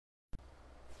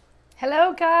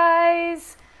Hello,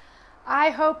 guys.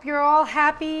 I hope you're all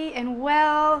happy and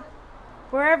well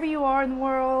wherever you are in the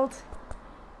world.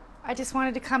 I just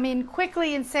wanted to come in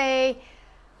quickly and say,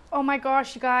 oh my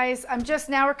gosh, you guys, I'm just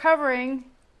now recovering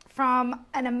from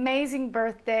an amazing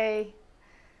birthday.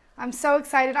 I'm so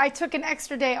excited. I took an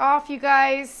extra day off, you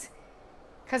guys,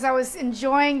 because I was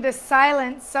enjoying the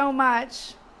silence so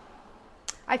much.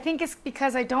 I think it's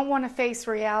because I don't want to face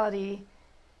reality.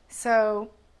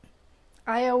 So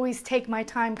I always take my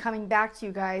time coming back to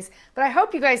you guys, but I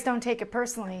hope you guys don't take it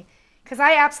personally, because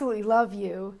I absolutely love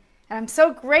you, and I'm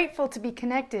so grateful to be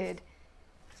connected.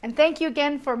 And thank you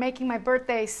again for making my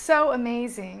birthday so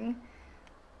amazing.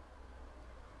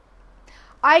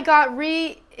 I got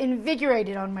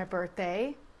reinvigorated on my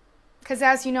birthday, because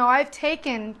as you know, I've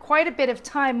taken quite a bit of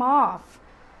time off,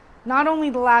 not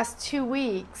only the last 2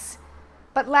 weeks,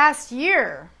 but last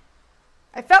year.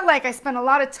 I felt like I spent a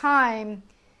lot of time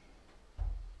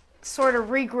sort of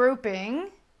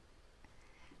regrouping.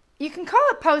 You can call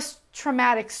it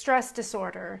post-traumatic stress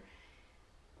disorder,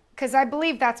 because I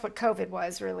believe that's what COVID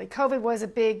was, really. COVID was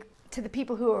to the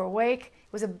people who are awake,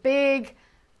 it was a big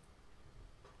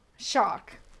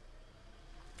shock.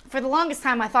 For the longest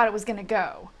time, I thought it was going to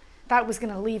go. I thought it was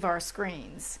going to leave our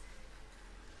screens.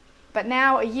 But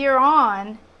now, a year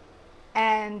on,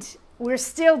 and we're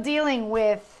still dealing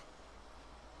with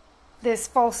this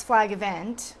false flag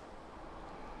event.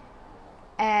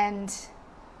 And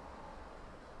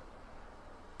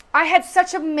I had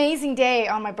such an amazing day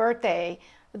on my birthday.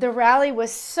 The rally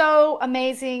was so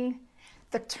amazing.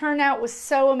 The turnout was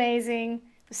so amazing.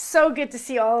 It was so good to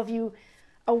see all of you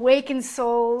awakened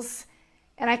souls.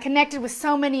 And I connected with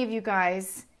so many of you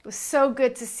guys. It was so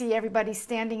good to see everybody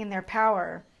standing in their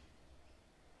power.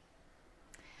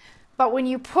 But when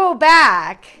you pull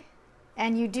back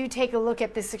and you do take a look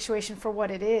at this situation for what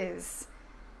it is,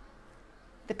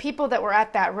 the people that were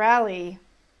at that rally,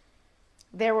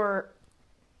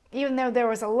 even though there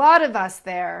was a lot of us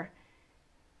there,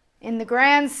 in the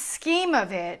grand scheme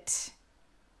of it,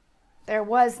 there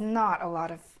was not a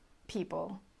lot of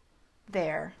people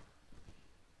there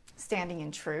standing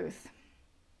in truth.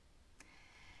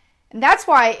 And that's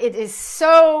why it is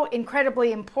so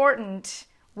incredibly important,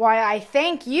 why I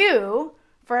thank you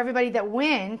for everybody that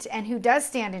went and who does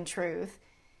stand in truth,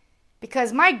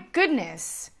 because my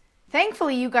goodness,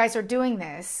 thankfully, you guys are doing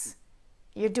this.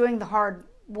 You're doing the hard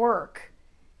work.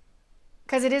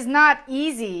 Because it is not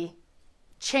easy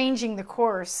changing the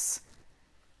course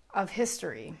of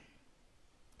history.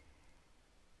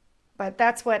 But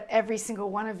that's what every single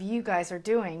one of you guys are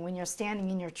doing when you're standing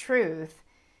in your truth.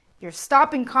 You're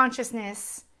stopping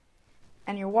consciousness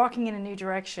and you're walking in a new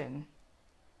direction.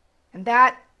 And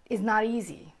that is not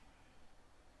easy.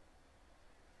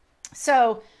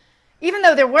 So, even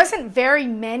though there wasn't very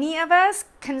many of us,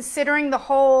 considering the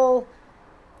whole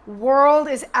world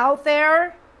is out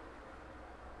there,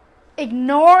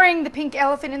 ignoring the pink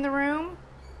elephant in the room,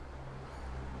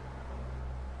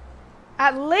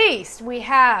 at least we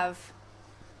have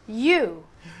you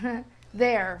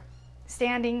there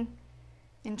standing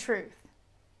in truth.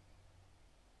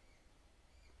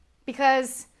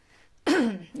 Because,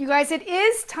 you guys, it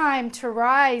is time to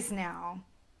rise now.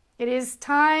 It is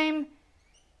time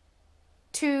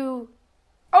to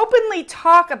openly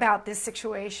talk about this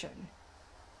situation.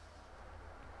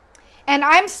 And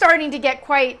I'm starting to get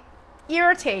quite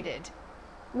irritated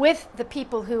with the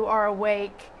people who are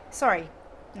awake.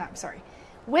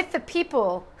 With the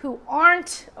people who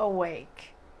aren't awake,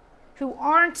 who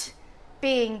aren't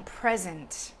being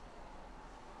present,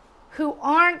 who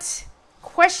aren't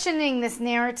questioning this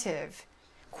narrative,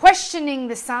 questioning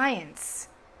the science.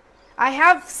 I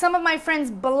have some of my friends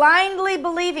blindly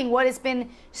believing what has been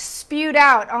spewed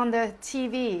out on the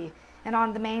TV and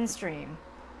on the mainstream.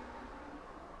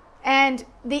 And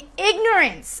the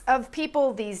ignorance of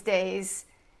people these days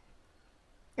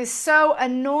is so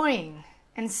annoying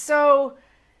and so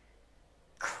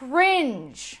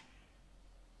cringe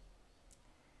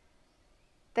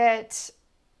that,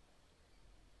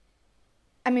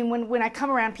 I mean, when I come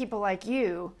around people like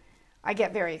you, I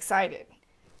get very excited.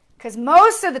 Because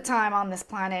most of the time on this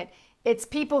planet, it's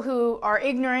people who are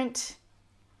ignorant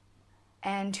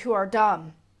and who are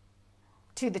dumb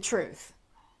to the truth.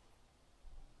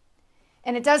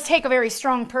 And it does take a very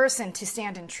strong person to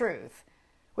stand in truth,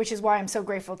 which is why I'm so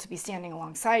grateful to be standing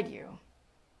alongside you.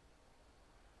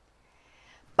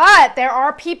 But there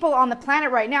are people on the planet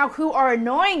right now who are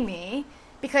annoying me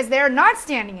because they're not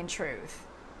standing in truth.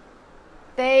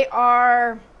 They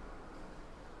are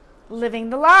living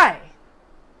the lie.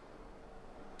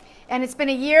 And it's been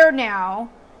a year now,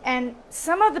 and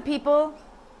some of the people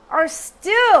are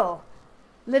still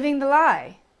living the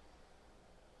lie.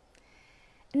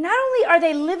 Not only are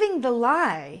they living the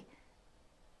lie,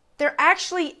 they're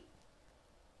actually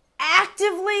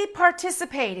actively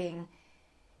participating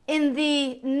in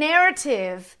the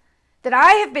narrative that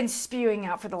I have been spewing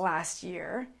out for the last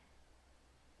year.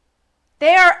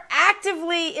 They are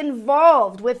actively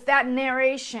involved with that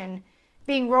narration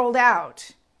being rolled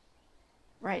out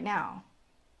right now.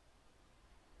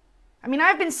 I mean,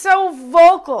 I've been so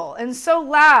vocal and so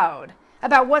loud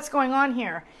about what's going on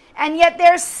here, and yet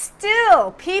there's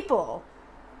still people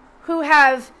who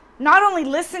have not only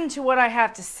listened to what I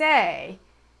have to say,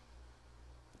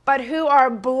 but who are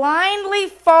blindly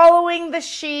following the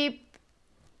sheep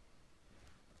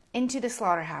into the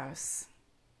slaughterhouse.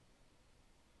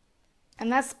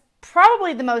 And that's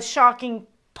probably the most shocking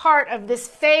part of this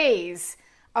phase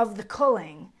of the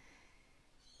culling,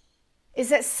 is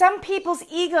that some people's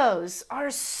egos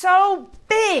are so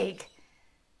big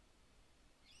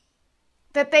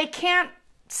that they can't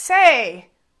say,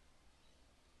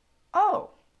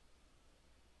 oh,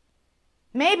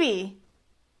 maybe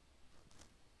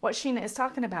what Sheena is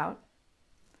talking about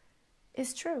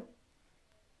is true.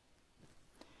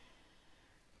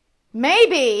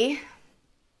 Maybe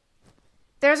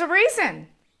there's a reason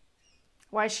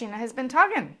why Sheena has been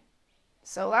talking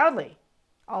so loudly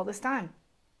all this time.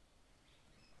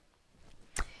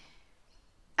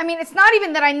 I mean, it's not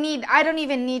even that I don't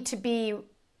even need to be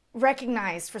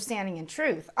recognized for standing in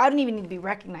truth. I don't even need to be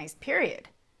recognized, period.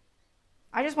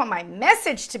 I just want my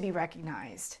message to be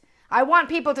recognized. I want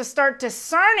people to start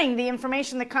discerning the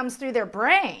information that comes through their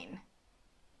brain.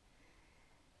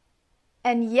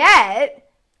 And yet,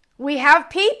 we have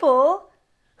people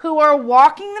who are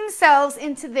walking themselves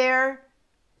into their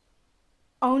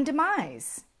own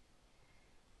demise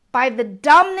by the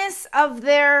dumbness of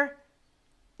their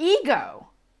ego.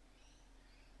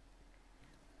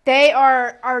 They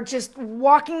are just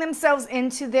walking themselves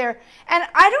into their, and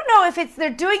I don't know if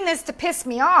they're doing this to piss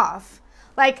me off.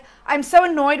 Like, I'm so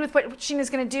annoyed with what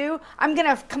Sheena's going to do, I'm going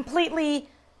to completely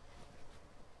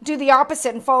do the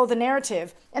opposite and follow the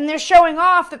narrative. And they're showing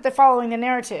off that they're following the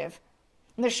narrative.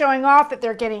 And they're showing off that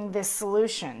they're getting this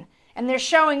solution. And they're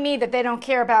showing me that they don't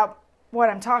care about what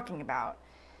I'm talking about.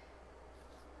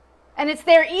 And it's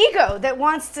their ego that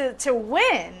wants to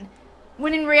win,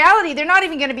 when in reality, they're not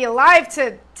even going to be alive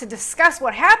to discuss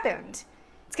what happened.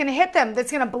 It's going to hit them.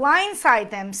 That's going to blindside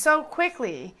them so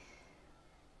quickly.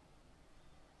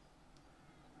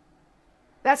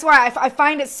 That's why I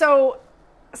find it so,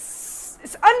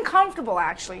 it's uncomfortable,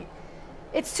 actually.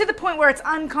 It's to the point where it's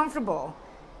uncomfortable.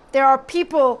 There are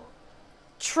people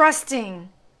trusting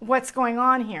what's going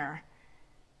on here.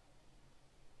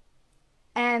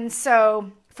 And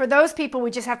so for those people,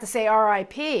 we just have to say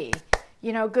RIP.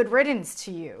 You know, good riddance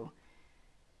to you.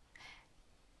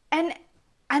 And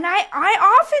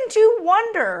I often do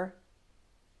wonder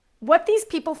what these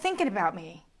people thinking about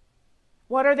me.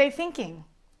 What are they thinking?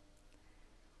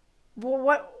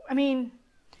 Well,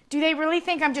 do they really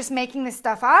think I'm just making this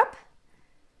stuff up?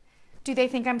 Do they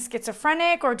think I'm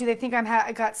schizophrenic, or do they think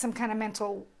I got some kind of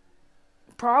mental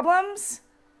problems?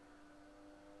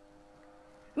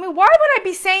 I mean, why would I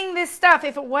be saying this stuff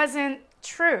if it wasn't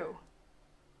true?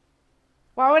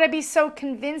 Why would I be so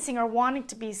convincing, or wanting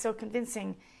to be so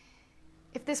convincing,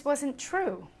 if this wasn't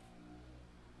true?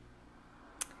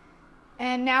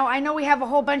 And now I know we have a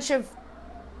whole bunch of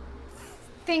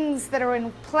things that are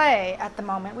in play at the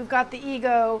moment. We've got the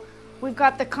ego, we've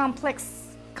got the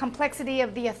complexity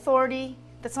of the authority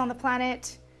that's on the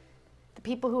planet, the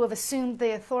people who have assumed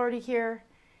the authority here.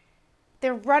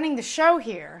 They're running the show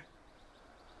here.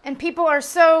 And people are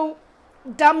so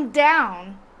dumbed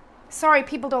down. Sorry,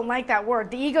 people don't like that word.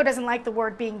 The ego doesn't like the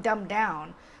word being dumbed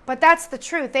down. But that's the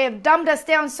truth. They have dumbed us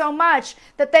down so much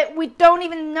that we don't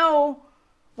even know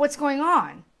what's going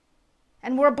on.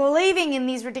 And we're believing in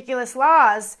these ridiculous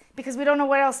laws because we don't know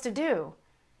what else to do.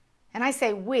 And I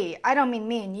say we. I don't mean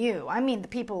me and you. I mean the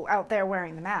people out there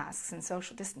wearing the masks and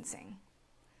social distancing.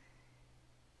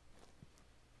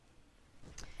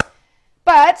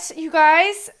 But, you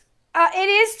guys, it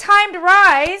is time to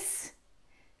rise.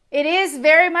 It is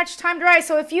very much time to rise.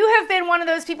 So if you have been one of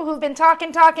those people who've been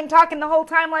talking the whole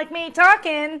time like me,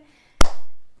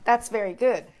 that's very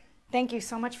good. Thank you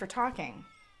so much for talking.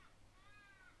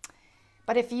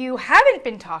 But if you haven't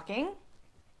been talking,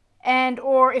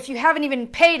 or if you haven't even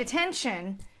paid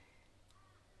attention,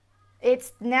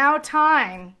 it's now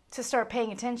time to start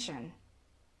paying attention.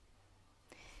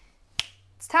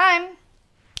 It's time.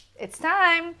 It's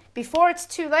time. Before it's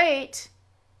too late,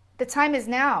 the time is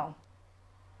now.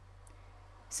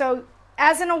 So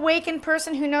as an awakened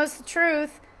person who knows the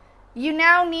truth, you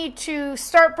now need to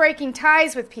start breaking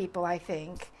ties with people, I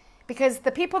think. Because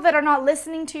the people that are not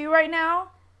listening to you right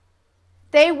now,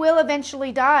 they will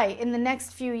eventually die in the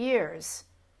next few years.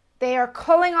 They are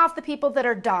culling off the people that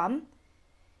are dumb.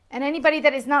 And anybody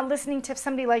that is not listening to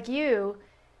somebody like you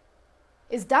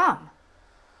is dumb.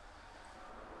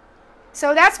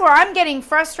 So that's where I'm getting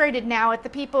frustrated now at the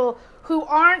people who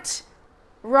aren't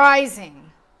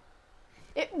rising.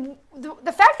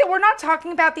 The fact that we're not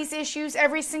talking about these issues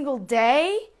every single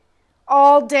day,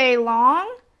 all day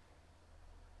long,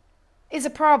 is a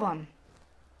problem.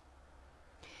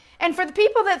 And for the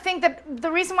people that think that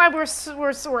the reason why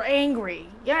we're angry,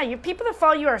 yeah, you people that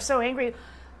follow you are so angry,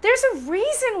 there's a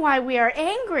reason why we are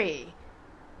angry.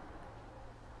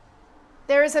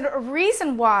 There is a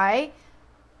reason why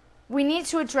we need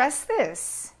to address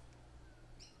this.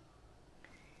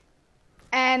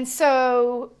 And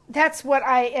so that's what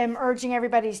I am urging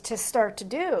everybody to start to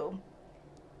do,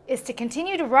 is to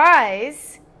continue to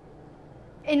rise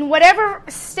in whatever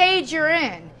stage you're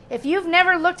in. If you've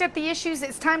never looked at the issues,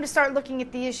 it's time to start looking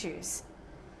at the issues.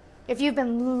 If you've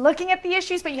been looking at the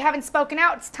issues but you haven't spoken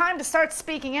out, it's time to start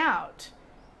speaking out.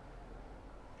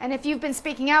 And if you've been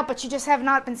speaking out but you just have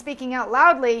not been speaking out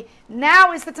loudly,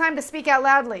 now is the time to speak out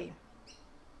loudly.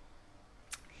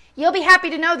 You'll be happy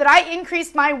to know that I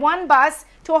increased my one bus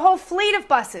to a whole fleet of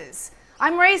buses.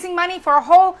 I'm raising money for a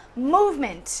whole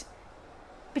movement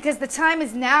because the time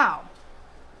is now.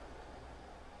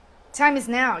 Time is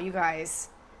now, you guys.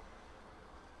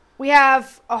 We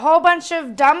have a whole bunch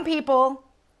of dumb people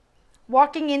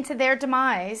walking into their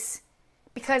demise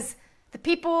because the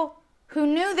people who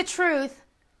knew the truth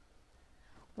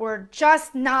were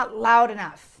just not loud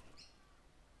enough.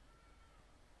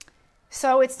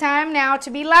 So it's time now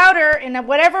to be louder in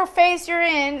whatever phase you're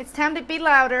in. It's time to be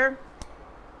louder.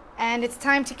 And it's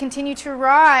time to continue to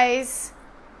rise.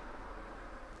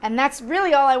 And that's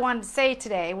really all I wanted to say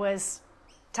today was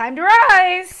time to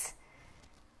rise.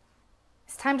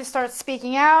 It's time to start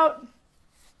speaking out.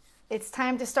 It's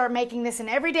time to start making this an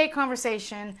everyday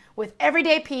conversation with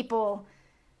everyday people.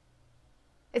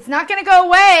 It's not going to go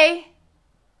away.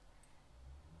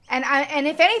 And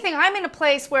if anything, I'm in a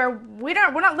place where we're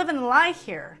not living the lie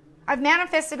here. I've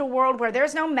manifested a world where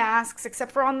there's no masks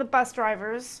except for on the bus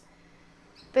drivers.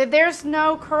 That there's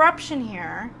no corruption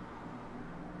here.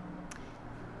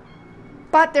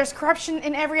 But there's corruption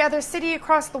in every other city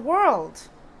across the world.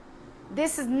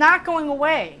 This is not going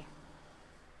away.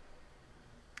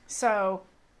 So,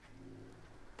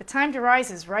 the time to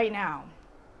rise is right now.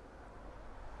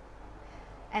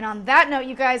 And on that note,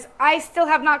 you guys, I still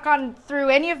have not gotten through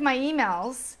any of my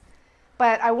emails,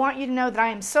 but I want you to know that I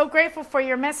am so grateful for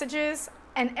your messages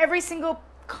and every single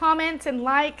comment and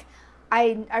like.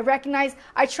 I recognize.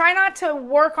 I try not to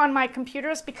work on my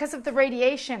computers because of the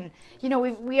radiation. You know,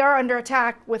 we are under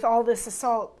attack with all this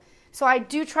assault. So I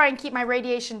do try and keep my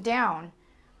radiation down.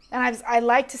 And I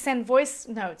like to send voice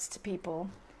notes to people.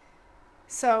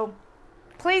 So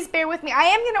please bear with me. I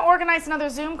am going to organize another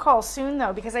Zoom call soon,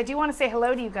 though, because I do want to say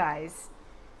hello to you guys.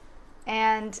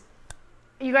 And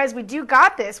you guys, we do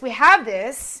got this. We have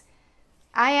this.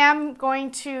 I am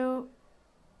going to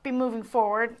be moving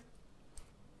forward.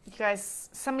 You guys,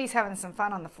 somebody's having some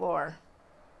fun on the floor.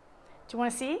 Do you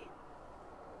want to see?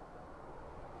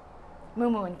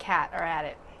 Moo and Cat are at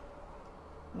it.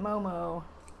 Momo.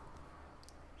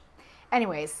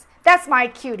 Anyways, that's my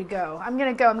cue to go. I'm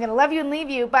going to go. I'm going to love you and leave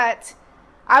you, but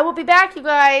I will be back, you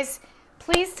guys.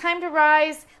 Please, time to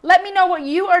rise. Let me know what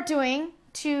you are doing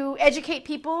to educate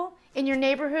people in your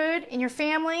neighborhood, in your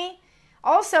family.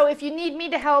 Also, if you need me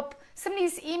to help,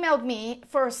 somebody's emailed me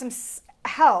for some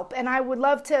help, and I would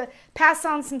love to pass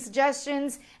on some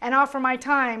suggestions and offer my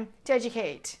time to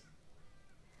educate.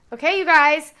 Okay, you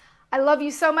guys, I love you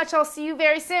so much. I'll see you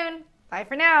very soon. Bye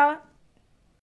for now.